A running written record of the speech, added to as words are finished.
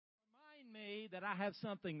that I have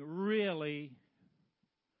something really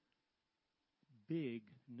big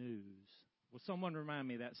news. Will someone remind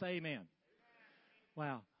me of that? Say amen.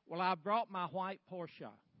 Wow. Well, I brought my white Porsche.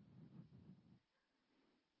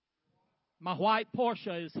 My white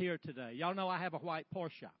Porsche is here today. Y'all know I have a white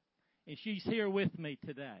Porsche. And she's here with me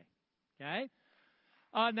today. Okay?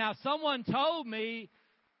 Now, someone told me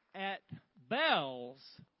at Bell's,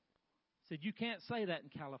 said, you can't say that in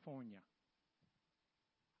California.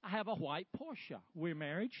 I have a white Porsche. We're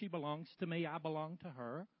married. She belongs to me. I belong to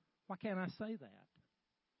her. Why can't I say that?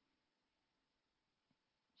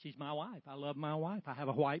 She's my wife. I love my wife. I have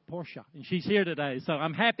a white Porsche. And she's here today. So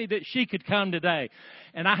I'm happy that she could come today.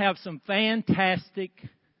 And I have some fantastic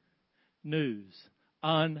news.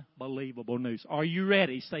 Unbelievable news. Are you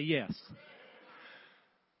ready? Say yes.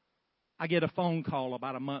 I get a phone call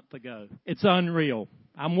about a month ago. It's unreal.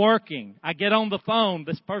 I'm working. I get on the phone.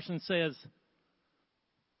 This person says,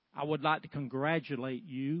 I would like to congratulate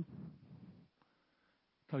you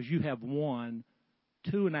because you have won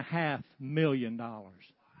 $2.5 million.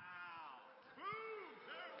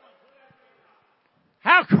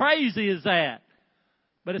 How crazy is that?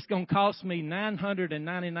 But it's going to cost me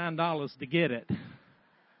 $999 to get it.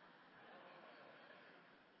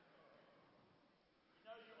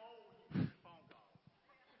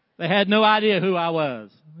 They had no idea who I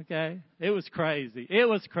was. Okay? It was crazy. It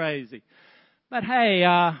was crazy. But hey,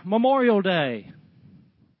 Memorial Day.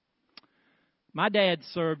 My dad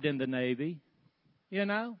served in the Navy, you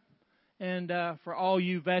know. And for all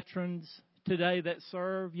you veterans today that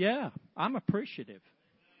serve, yeah, I'm appreciative.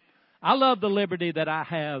 I love the liberty that I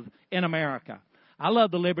have in America. I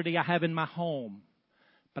love the liberty I have in my home.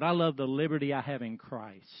 But I love the liberty I have in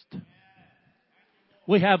Christ.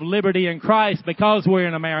 We have liberty in Christ because we're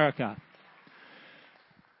in America.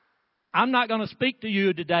 I'm not going to speak to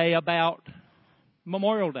you today about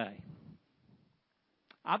Memorial Day.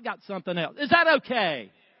 I've got something else. Is that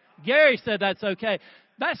okay? Gary said that's okay.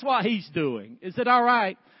 That's what he's doing. Is it all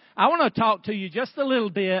right? I want to talk to you just a little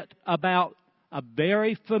bit about a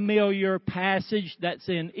very familiar passage that's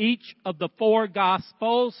in each of the 4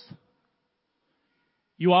 Gospels.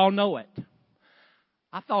 You all know it.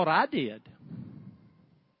 I thought I did.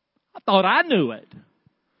 I thought I knew it.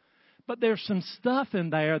 But there's some stuff in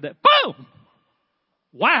there that, boom!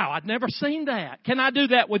 Wow, I'd never seen that. Can I do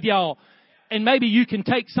that with y'all? And maybe you can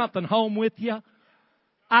take something home with you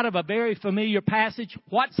out of a very familiar passage.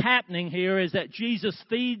 What's happening here is that Jesus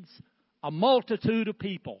feeds a multitude of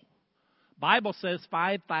people. Bible says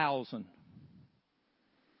 5,000.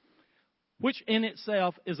 Which in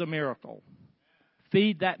itself is a miracle.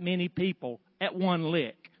 Feed that many people at one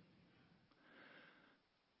lick.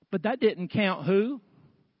 But that didn't count who?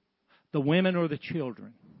 The women or the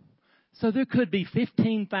children. So there could be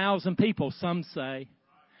 15,000 people, some say,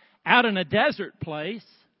 out in a desert place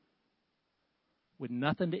with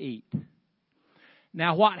nothing to eat.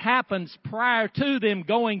 Now what happens prior to them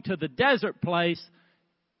going to the desert place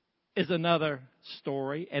is another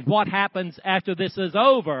story. And what happens after this is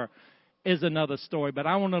over is another story. But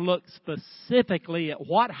I want to look specifically at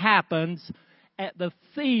what happens at the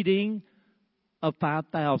feeding of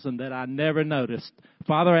 5,000 that I never noticed.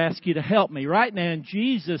 Father, I ask you to help me right now in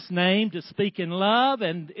Jesus' name to speak in love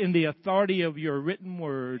and in the authority of your written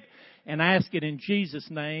word. And I ask it in Jesus'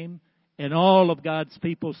 name. And all of God's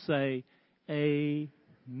people say,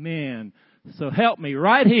 amen. So help me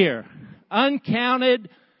right here. Uncounted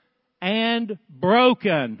and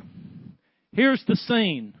broken. Here's the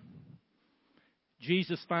scene.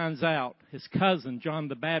 Jesus finds out his cousin, John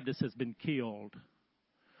the Baptist, has been killed.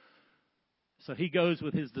 So he goes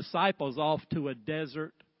with his disciples off to a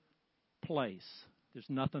desert place. There's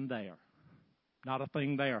nothing there. Not a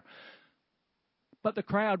thing there. But the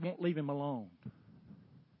crowd won't leave him alone.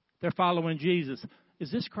 They're following Jesus.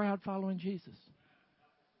 Is this crowd following Jesus?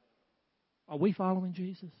 Are we following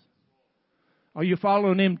Jesus? Are you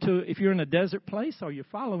following him if you're in a desert place, are you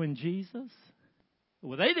following Jesus?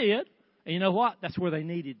 Well, they did. And you know what? That's where they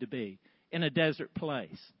needed to be, in a desert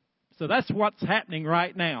place. So that's what's happening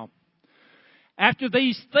right now. After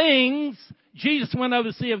these things, Jesus went over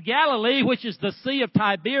the Sea of Galilee, which is the Sea of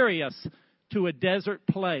Tiberias, to a desert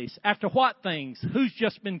place. After what things? Who's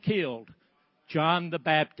just been killed? John the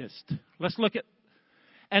Baptist. Let's look at.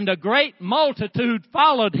 And a great multitude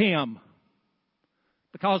followed him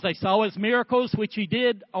because they saw his miracles, which he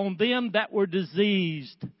did on them that were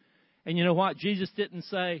diseased. And you know what? Jesus didn't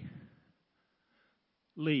say,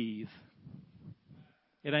 leave.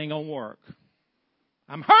 It ain't going to work.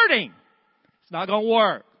 I'm hurting. It's not going to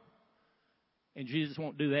work. And Jesus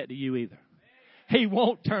won't do that to you either. He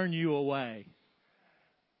won't turn you away.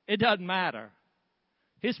 It doesn't matter.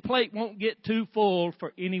 His plate won't get too full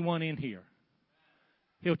for anyone in here.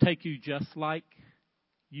 He'll take you just like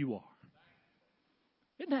you are.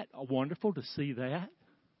 Isn't that wonderful to see that?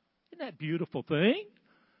 Isn't that a beautiful thing?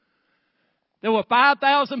 There were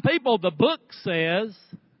 5,000 people, the book says,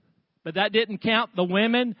 but that didn't count the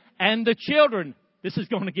women and the children. This is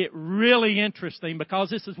going to get really interesting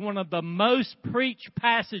because this is one of the most preached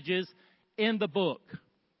passages in the book.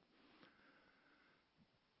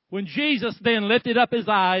 When Jesus then lifted up his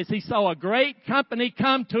eyes, he saw a great company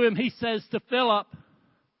come to him. He says to Philip,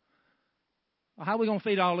 well, how are we going to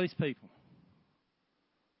feed all these people?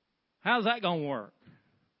 How's that going to work?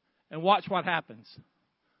 And watch what happens.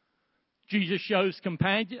 Jesus shows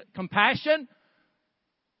compassion.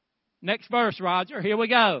 Next verse, Roger. Here we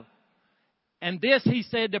go. And this he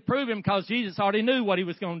said to prove him because Jesus already knew what he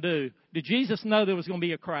was going to do. Did Jesus know there was going to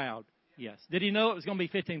be a crowd? Yes. Did he know it was going to be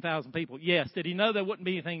 15,000 people? Yes. Did he know there wouldn't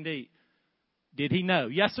be anything to eat? Did he know?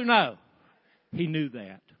 Yes or no? He knew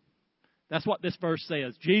that. That's what this verse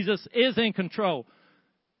says. Jesus is in control.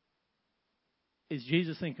 Is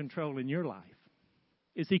Jesus in control in your life?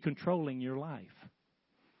 Is he controlling your life?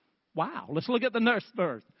 Wow. Let's look at the next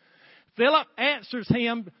verse. Philip answers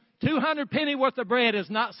him, 200 penny worth of bread is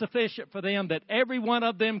not sufficient for them, that every one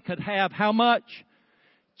of them could have how much?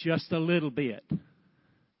 Just a little bit.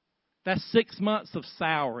 That's 6 months of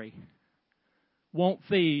salary. Won't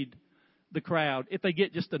feed the crowd if they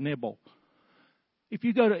get just a nibble. If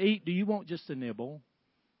you go to eat, do you want just a nibble?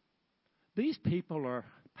 These people are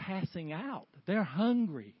passing out. They're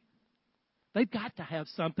hungry. They've got to have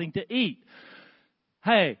something to eat.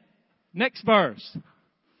 Hey, next verse.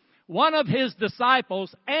 One of his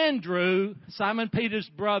disciples, Andrew, Simon Peter's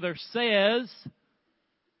brother, says,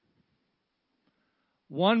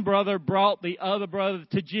 one brother brought the other brother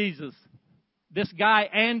to Jesus. This guy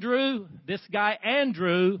Andrew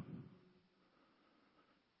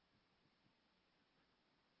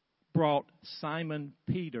brought Simon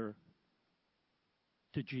Peter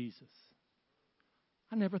to Jesus.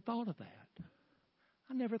 I never thought of that.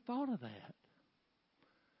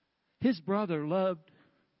 His brother loved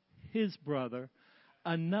his brother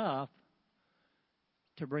enough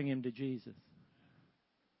to bring him to Jesus.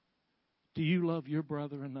 Do you love your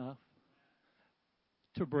brother enough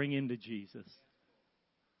to bring him to Jesus?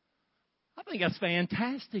 I think that's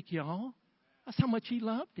fantastic, y'all. That's how much he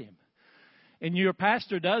loved him. And your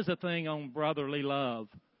pastor does a thing on brotherly love.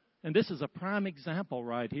 And this is a prime example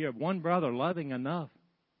right here of one brother loving enough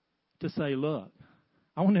to say, look,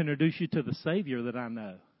 I want to introduce you to the Savior that I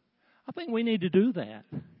know. I think we need to do that.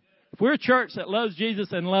 If we're a church that loves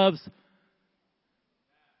Jesus and loves,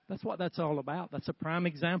 that's what that's all about. That's a prime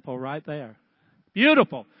example right there.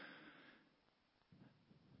 Beautiful.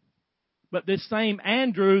 But this same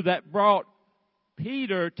Andrew that brought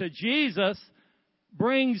Peter to Jesus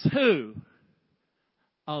brings who?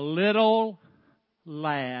 A little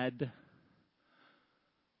lad.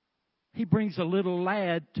 He brings a little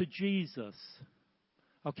lad to Jesus.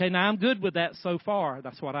 Okay, now I'm good with that so far.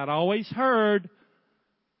 That's what I'd always heard.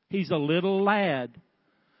 He's a little lad.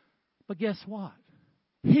 But guess what?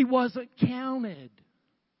 He wasn't counted.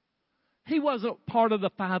 He wasn't part of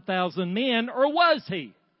the 5,000 men, or was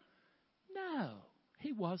he? No,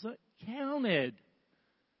 he wasn't counted.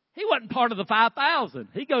 He wasn't part of the 5,000.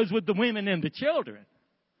 He goes with the women and the children.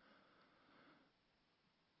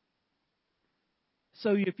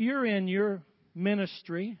 So if you're in your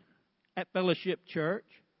ministry at Fellowship Church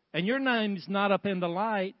and your name's not up in the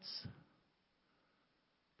lights,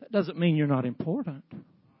 that doesn't mean you're not important.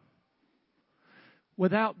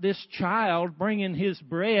 Without this child bringing his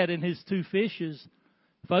bread and his 2 fishes,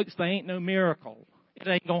 folks, there ain't no miracle. It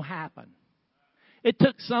ain't going to happen. It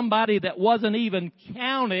took somebody that wasn't even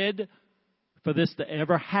counted for this to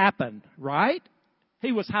ever happen, right?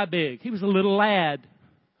 He was how big? He was a little lad.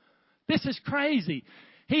 This is crazy.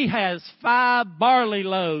 He has 5 barley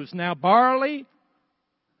loaves. Now, barley,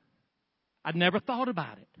 I'd never thought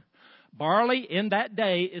about it. Barley in that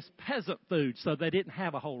day is peasant food, so they didn't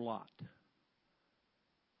have a whole lot.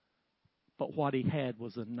 But what he had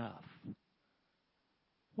was enough.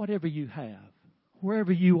 Whatever you have,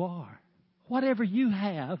 wherever you are, whatever you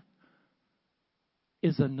have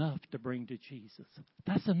is enough to bring to Jesus.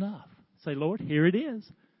 That's enough. Say, Lord, here it is.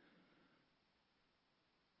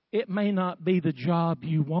 It may not be the job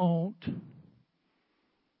you want,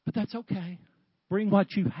 but that's okay. Bring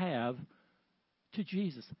what you have to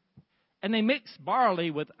Jesus. And they mix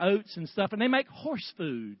barley with oats and stuff, and they make horse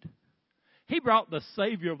food. He brought the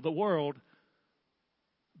Savior of the world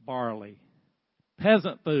barley,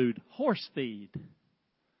 peasant food, horse feed.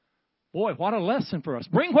 Boy, what a lesson for us.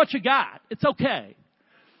 Bring what you got. It's okay.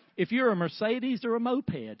 if you're a Mercedes or a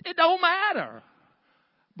moped. It don't matter.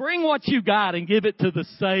 Bring what you got and give it to the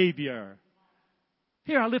Savior.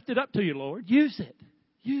 Here, I lift it up to you, Lord. Use it.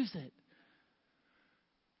 Use it.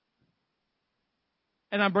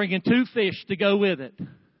 And I'm bringing 2 fish to go with it.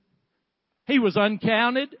 He was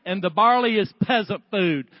uncounted, and the barley is peasant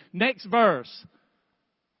food. Next verse.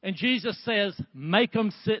 And Jesus says, make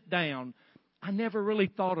them sit down. I never really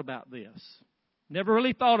thought about this. Never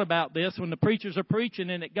really thought about this when the preachers are preaching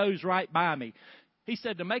and it goes right by me. He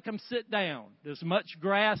said to make them sit down. There's much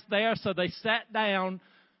grass there, so they sat down.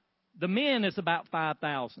 The men is about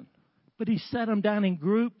 5,000. But he set them down in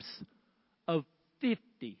groups of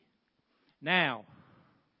 50. Now,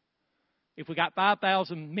 if we got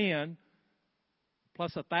 5,000 men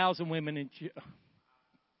plus 1,000 women in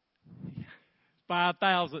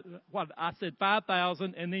 5,000. What I said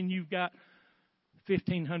 5,000, and then you've got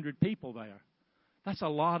 1,500 people there. That's a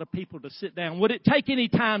lot of people to sit down. Would it take any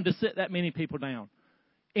time to sit that many people down?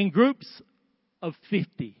 In groups of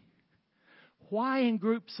 50. Why in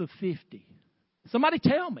groups of 50? Somebody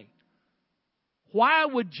tell me. Why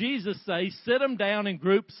would Jesus say sit them down in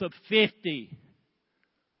groups of 50?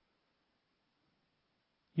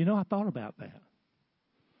 You know, I thought about that.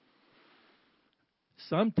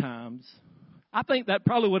 Sometimes, I think that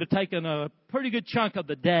probably would have taken a pretty good chunk of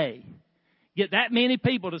the day. Get that many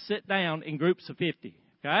people to sit down in groups of 50.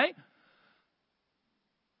 Okay?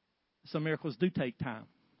 Some miracles do take time.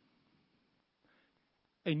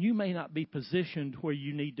 And you may not be positioned where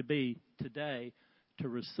you need to be today to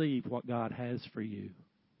receive what God has for you.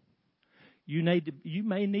 You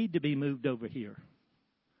may need to be moved over here.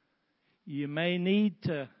 You may need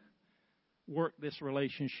to work this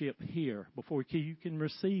relationship here before you can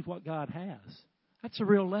receive what God has. That's a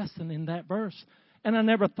real lesson in that verse. And I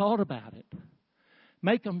never thought about it.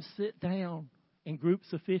 Make them sit down in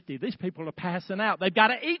groups of 50. These people are passing out. They've got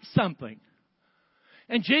to eat something.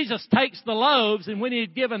 And Jesus takes the loaves, and when he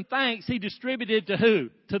had given thanks, he distributed to who?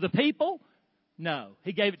 To the people? No.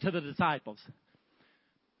 He gave it to the disciples.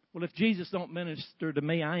 Well, if Jesus don't minister to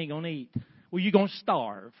me, I ain't going to eat. Well, you're going to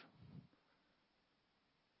starve.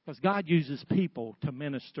 Because God uses people to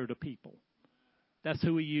minister to people. That's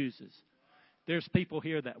who he uses. There's people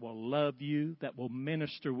here that will love you, that will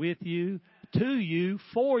minister with you, to you,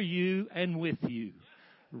 for you, and with you.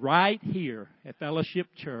 Right here at Fellowship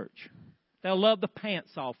Church. They'll love the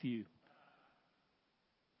pants off you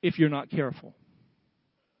if you're not careful.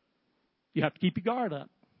 You have to keep your guard up.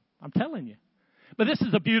 I'm telling you. But this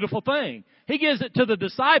is a beautiful thing. He gives it to the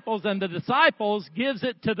disciples, and the disciples gives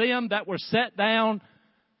it to them that were set down.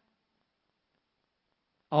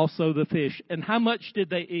 Also the fish. And how much did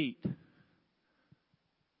they eat?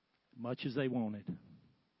 Much as they wanted.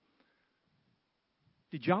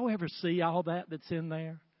 Did y'all ever see all that's in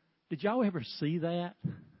there? Did y'all ever see that?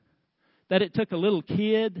 That it took a little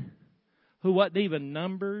kid who wasn't even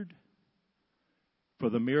numbered for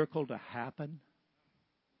the miracle to happen?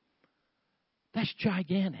 That's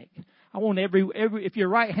gigantic. I want every if you're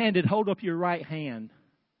right-handed, hold up your right hand.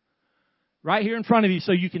 Right here in front of you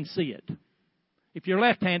so you can see it. If you're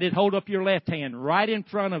left-handed, hold up your left hand right in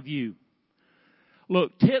front of you.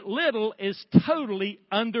 Look, little is totally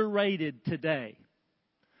underrated today.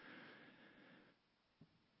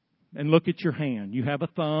 And look at your hand. You have a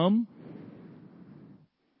thumb,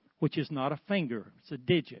 which is not a finger. It's a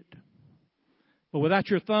digit. But without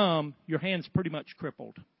your thumb, your hand's pretty much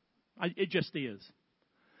crippled. It just is.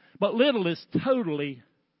 But little is totally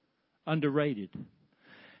underrated.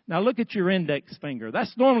 Now look at your index finger.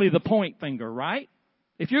 That's normally the point finger, right?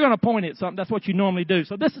 If you're going to point at something, that's what you normally do.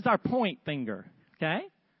 So this is our point finger, okay?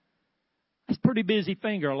 That's a pretty busy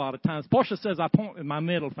finger a lot of times. Portia says I point with my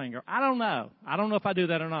middle finger. I don't know. I don't know if I do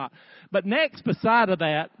that or not. But next, beside of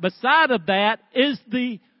that is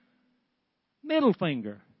the middle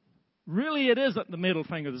finger. Really, it isn't the middle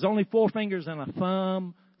finger. There's only 4 fingers and a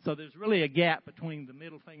thumb. So there's really a gap between the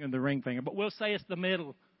middle finger and the ring finger. But we'll say it's the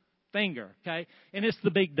middle finger, okay? And it's the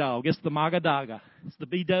big dog. It's the Magadaga. It's the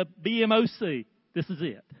BMOC. This is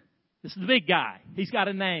it. This is the big guy. He's got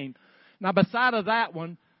a name. Now, beside of that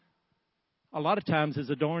one, a lot of times is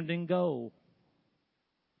adorned in gold.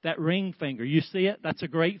 That ring finger. You see it? That's a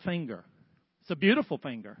great finger. It's a beautiful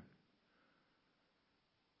finger.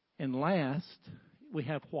 And last, we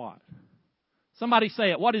have what? Somebody say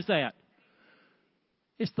it. What is that?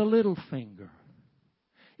 It's the little finger.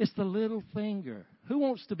 It's the little finger. Who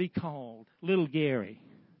wants to be called Little Gary?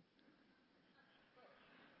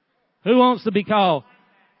 Who wants to be called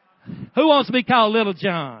Little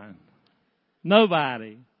John?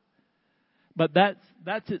 Nobody. But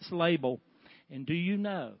that's its label. And do you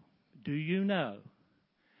know,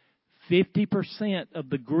 50% of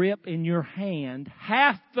the grip in your hand,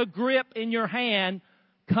 half the grip in your hand,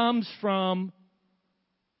 comes from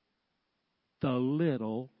the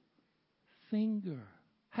little finger.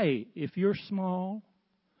 Hey, if you're small,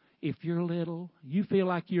 if you're little, you feel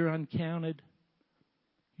like you're uncounted,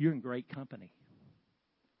 you're in great company.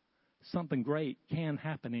 Something great can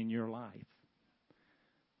happen in your life.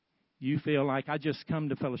 You feel like, I just come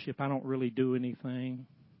to fellowship, I don't really do anything.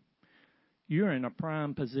 You're in a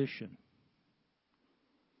prime position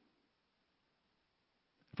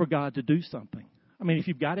for God to do something. I mean, if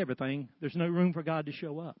you've got everything, there's no room for God to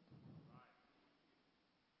show up.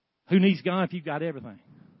 Who needs God if you've got everything?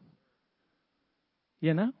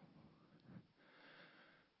 You know?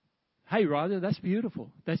 Hey, Roger, that's beautiful.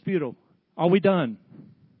 That's beautiful. Are we done?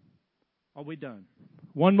 Are we done?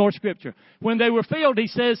 One more scripture. When they were filled, he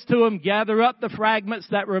says to them, gather up the fragments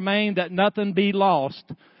that remain, that nothing be lost.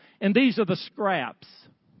 And these are the scraps.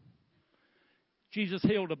 Jesus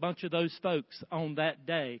healed a bunch of those folks on that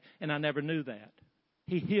day, and I never knew that.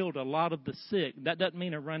 He healed a lot of the sick. That doesn't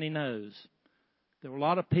mean a runny nose. There were a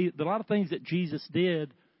lot of things that Jesus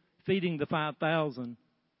did, feeding the 5,000.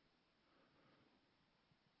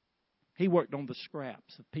 He worked on the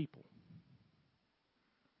scraps of people.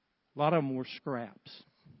 A lot of them were scraps.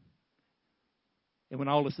 And when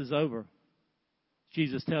all this is over,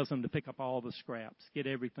 Jesus tells them to pick up all the scraps. Get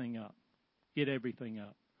everything up. Get everything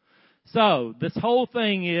up. So, this whole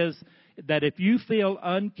thing is that if you feel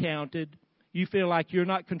uncounted, you feel like you're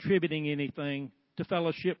not contributing anything to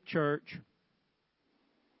Fellowship Church,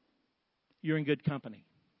 you're in good company.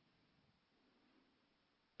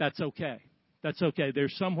 That's okay. That's okay.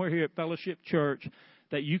 There's somewhere here at Fellowship Church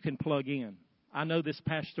that you can plug in. I know this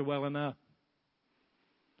pastor well enough.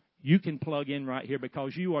 You can plug in right here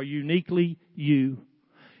because you are uniquely you.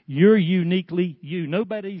 You're uniquely you.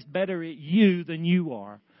 Nobody's better at you than you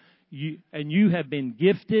are. You have been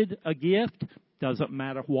gifted a gift. Doesn't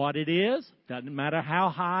matter what it is. Doesn't matter how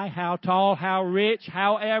high, how tall, how rich,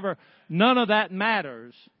 however. None of that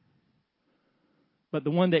matters. But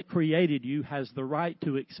the one that created you has the right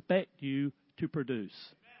to expect you to produce.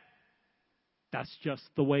 That's just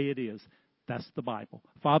the way it is. That's the Bible.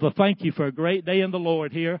 Father, thank you for a great day in the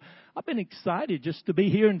Lord here. I've been excited just to be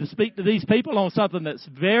here and to speak to these people on something that's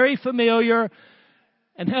very familiar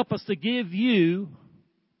and help us to give you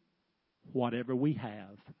whatever we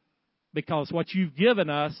have. Because what you've given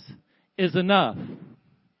us is enough.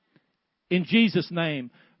 In Jesus'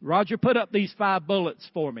 name. Roger, put up these 5 bullets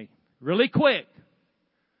for me. Really quick.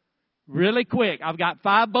 Really quick. I've got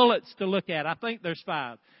 5 bullets to look at. I think there's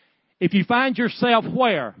 5. If you find yourself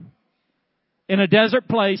where? In a desert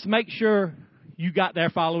place, make sure you got there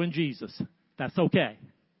following Jesus. That's okay.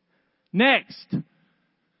 Next.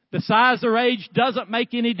 The size or age doesn't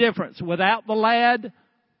make any difference. Without the lad,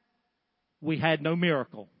 we had no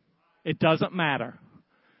miracle. It doesn't matter.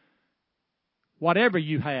 Whatever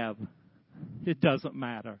you have, it doesn't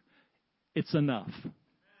matter. It's enough.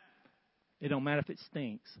 It don't matter if it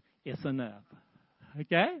stinks. It's enough.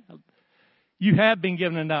 Okay? You have been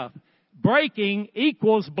given enough. Breaking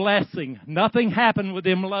equals blessing. Nothing happened with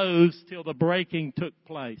them loaves till the breaking took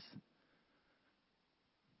place.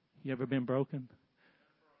 You ever been broken?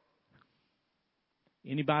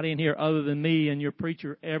 Anybody in here other than me and your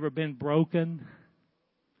preacher ever been broken?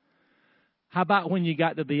 How about when you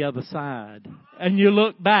got to the other side and you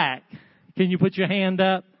look back? Can you put your hand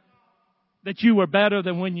up? That you were better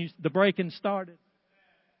than when the breaking started?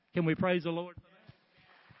 Can we praise the Lord for that?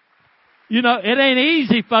 You know, it ain't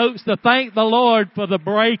easy, folks, to thank the Lord for the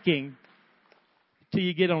breaking till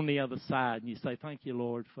you get on the other side and you say, thank you,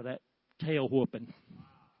 Lord, for that tail whooping.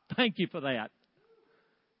 Thank you for that.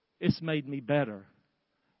 It's made me better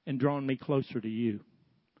and drawn me closer to you.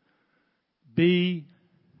 Be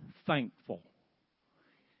thankful.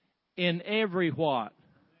 In every what?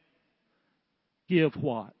 Give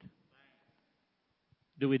what?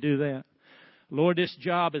 Do we do that? Lord, this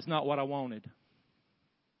job is not what I wanted.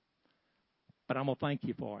 But I'm going to thank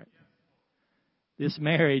you for it. This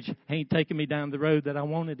marriage ain't taking me down the road that I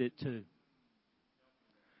wanted it to.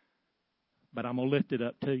 But I'm going to lift it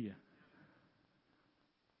up to you.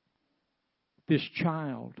 This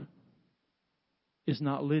child is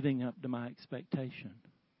not living up to my expectation.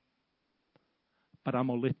 But I'm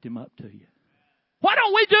going to lift him up to you. Why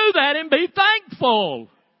don't we do that and be thankful?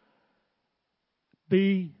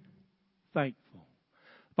 Be thankful.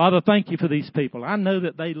 Father, thank you for these people. I know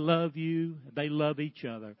that they love you. They love each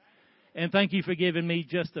other. And thank you for giving me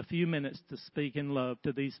just a few minutes to speak in love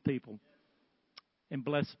to these people. And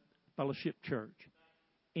bless Fellowship Church.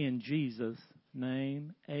 In Jesus'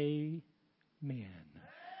 name, amen.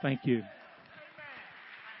 Thank you.